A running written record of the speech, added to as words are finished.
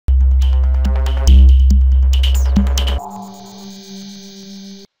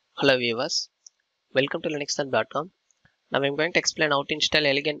Hello viewers, welcome to linuxhelp.com. Now I'm going to explain how to install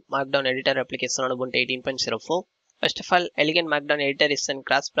Elegant Markdown Editor application on Ubuntu 18.04. First of all, Elegant Markdown Editor is a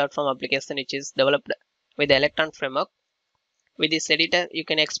cross-platform application which is developed with the Electron framework. With this editor, you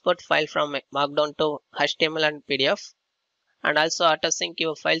can export file from Markdown to HTML and PDF, and also auto-sync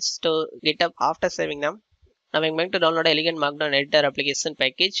your files to GitHub after saving them. Now I'm going to download Elegant Markdown Editor application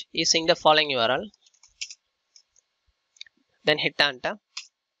package using the following URL. Then hit enter.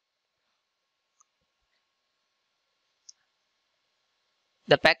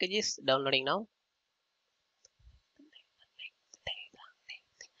 The package is downloading now.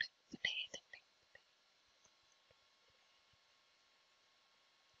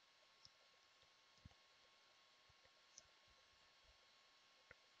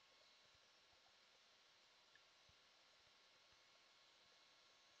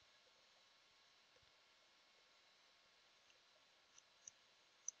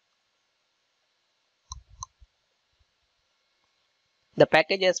 The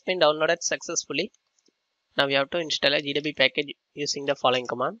package has been downloaded successfully. Now we have to install a GDB package using the following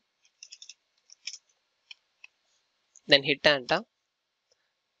command. Then hit enter.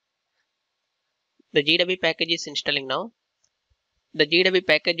 The GDB package is installing now. The GDB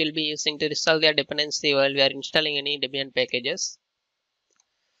package will be using to resolve their dependency while we are installing any Debian packages.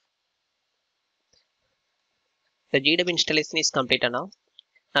 The GDB installation is completed now.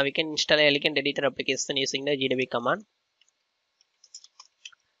 Now we can install an Elegant Editor application using the GDB command.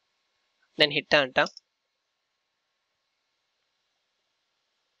 Then hit enter.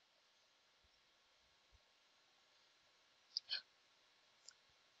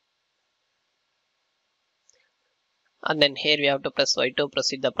 And then here we have to press Y to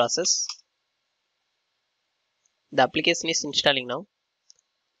proceed the process. The application is installing now.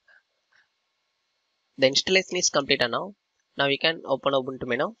 The installation is completed now. Now we can open Ubuntu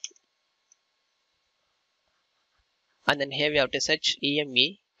menu. And then here we have to search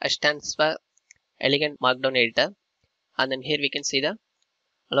EME, which stands for Elegant Markdown Editor. And then here we can see the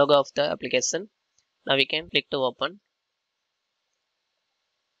logo of the application. Now we can click to open.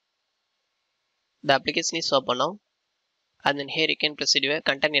 The application is open now. And then here you can proceed with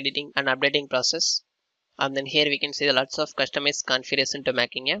content editing and updating process. And then here we can see the lots of customized configuration to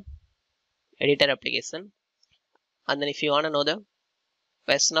making a editor application. And then if you want to know the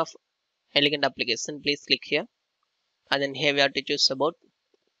version of Elegant application, please click here. And then here we have to choose about.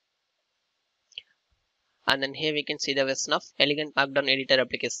 And then here we can see the version of Elegant Markdown Editor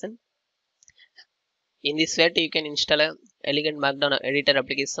application. In this way you can install a Elegant Markdown Editor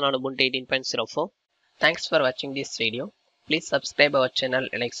application on Ubuntu 18.04. Thanks for watching this video. Please subscribe our channel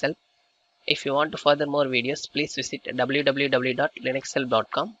Linux Help. If you want further more videos, please visit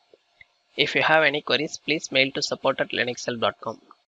www.linuxhelp.com. If you have any queries, please mail to support@linuxhelp.com.